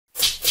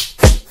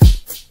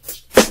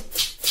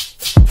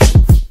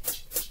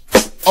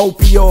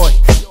Opioid,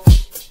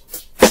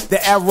 the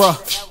era.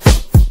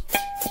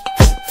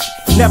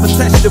 Never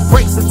touched the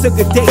brakes or took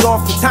a day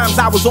off. The times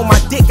I was on my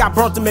dick, I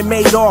burnt them and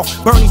made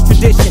off. Bernie's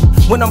tradition.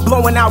 When I'm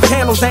blowing out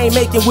candles, I ain't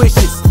making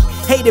wishes.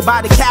 Hated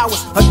by the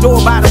cowards,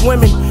 adored by the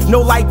women.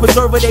 No life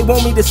preserver, they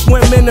want me to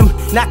swim in them.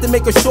 Not to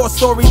make a short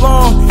story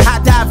long,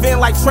 I dive in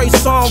like Trey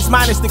Songz,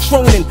 minus the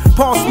crooning.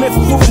 Paul Smith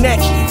crew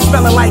neck,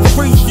 smelling like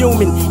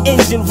pre-human.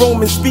 Engine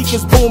rooming,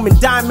 speakers booming,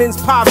 diamonds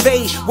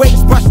pave,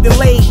 waves brushed and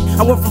laid.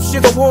 I went from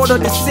sugar water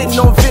to sitting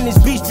on Venice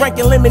Beach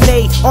drinking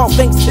lemonade, all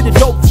thanks to the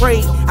dope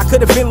trade. I could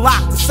have been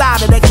locked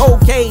inside of that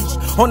cold cage.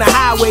 On the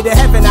highway to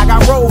heaven, I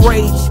got road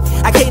rage.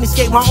 I can't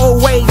escape my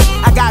old ways.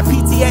 I got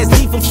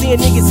PTSD from seeing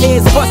niggas'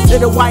 heads bust to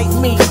the white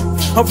meat.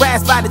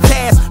 Harassed by the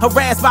task,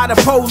 harassed by the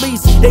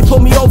police. They pull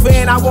me over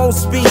and I won't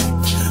speak.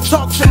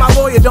 Talk to my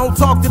lawyer, don't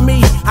talk to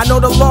me. I know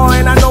the law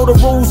and I know the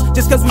rules.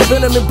 Just cause we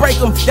bend them and break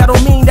them, that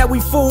don't mean that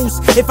we fools.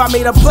 If I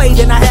made a play,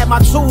 then I had my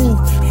tool.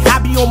 I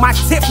be on my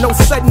tip, no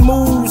sudden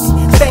moves.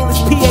 Stainless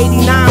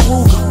P89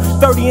 Ruger,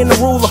 30 in the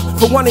ruler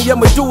for one of your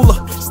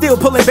medulla. Still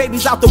pulling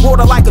babies out the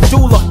water like a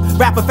doula.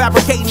 Rapper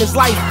fabricating his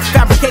life,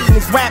 fabricating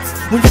his raps.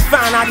 When you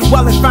find out he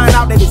well and find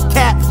out that it's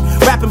capped.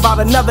 Rapping about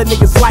another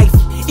nigga's life.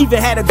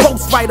 Even had a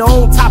ghostwriter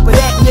on top of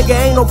that. Nigga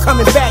ain't no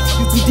coming back.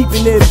 You too deep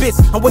in the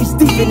abyss, I'm waist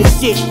deep in this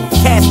shit.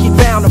 Casket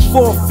bound to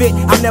forfeit,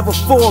 I'll never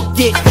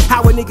forget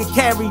how a nigga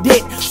carried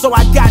it. So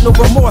I got no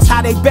remorse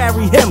how they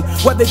bury him.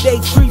 Whether they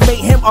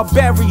cremate him or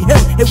bury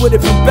him, it would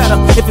have been better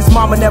if his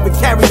mama never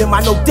carried him.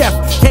 I know death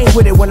came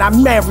with it when I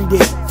married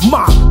it.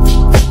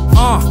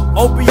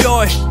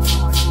 Opioid.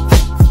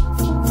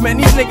 Man,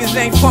 these niggas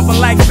ain't pumping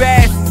like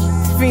bass.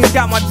 Fiends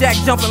got my jack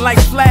jumping like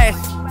Flash.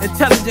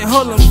 Intelligent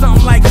hoodlum,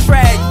 something like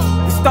trash.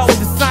 You start with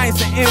the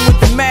science and end with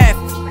the math.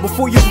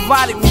 Before you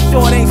divide it, we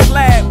sure it ain't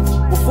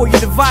slab. Before you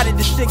divide it,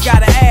 this shit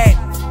gotta add.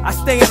 I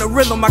stay in the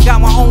rhythm, I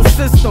got my own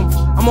system.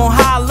 I'm on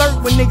high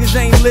alert when niggas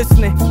ain't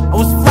listening. I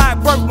was fly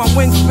at birth, my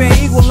wingspan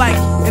eagle light.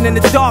 And in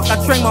the dark, I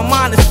train my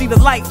mind to see the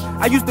light.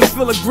 I used to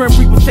feel a grim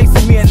reaper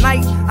chasing me at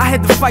night. I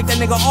had to fight that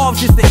nigga off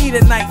just to eat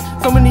at night.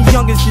 So many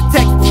youngins get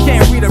text, but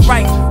can't read or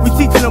write. We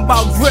teaching them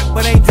about drip,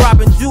 but ain't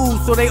dropping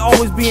jewels. So they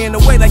always be in the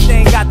way like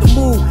they ain't got the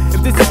move.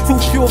 If this is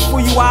too pure for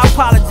you, I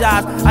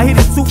apologize. I hear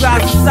these two guys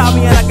beside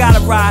me and I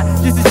gotta ride.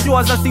 Just as sure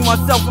as I see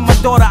myself in my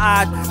daughter's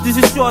eyes. Just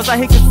as sure as I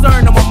hear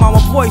concern on my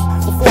mama's voice.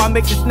 Before I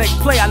make this next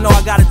play, I know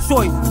I got a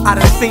choice. I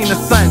done seen the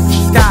sun,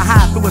 sky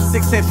high through a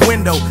 6-inch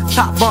window.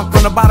 Top bunk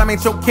on the bottom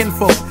ain't your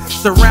kinfolk.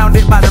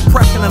 Surrounded by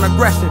depression and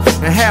aggression.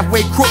 And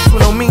halfway crooks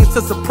with no means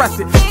to suppress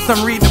it.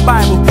 Some read the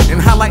Bible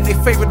and highlight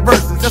their favorite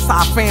verses. That's how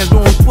our fans do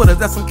on Twitter,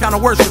 that's some kind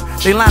of worship.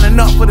 They lining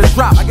up for the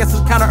drop, I guess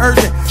it's kind of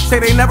urgent. Say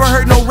they never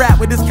heard no rap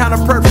with this kind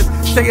of purpose.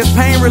 Say it's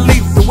pain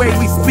relief, the way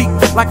we speak.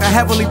 Like a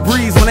heavenly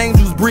breeze when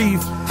angels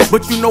breathe.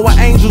 But you know an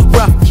angel's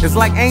breath is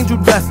like angel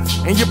dust.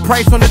 And your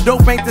price on the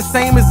dope ain't the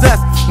same as us.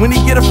 When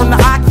he get it from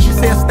the Aki, you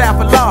say a staff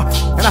of law.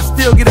 And I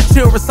still get a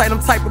chill, recite them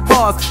type of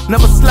bars.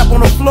 Never slept on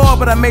the floor,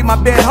 but I made my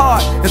bed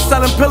hard. And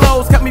selling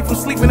pillows kept me from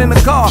sleeping in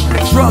the car.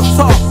 Drugs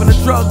talk and the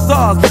drugs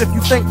ours. But if you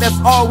think that's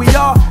all we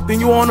are, then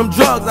you on them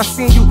drugs. I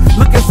seen you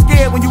looking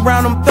scared when you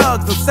round them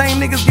thugs. The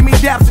same niggas give me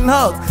daps and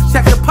hugs.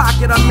 Check the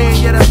pocket I'm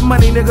in, yeah that's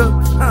money nigga.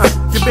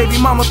 Your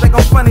baby mama think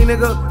I'm funny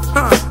nigga.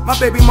 My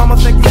baby mama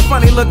think you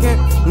funny looking.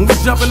 When we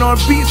jumping on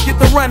beats, get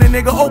the running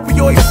nigga.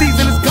 Opioid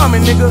season is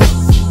coming nigga.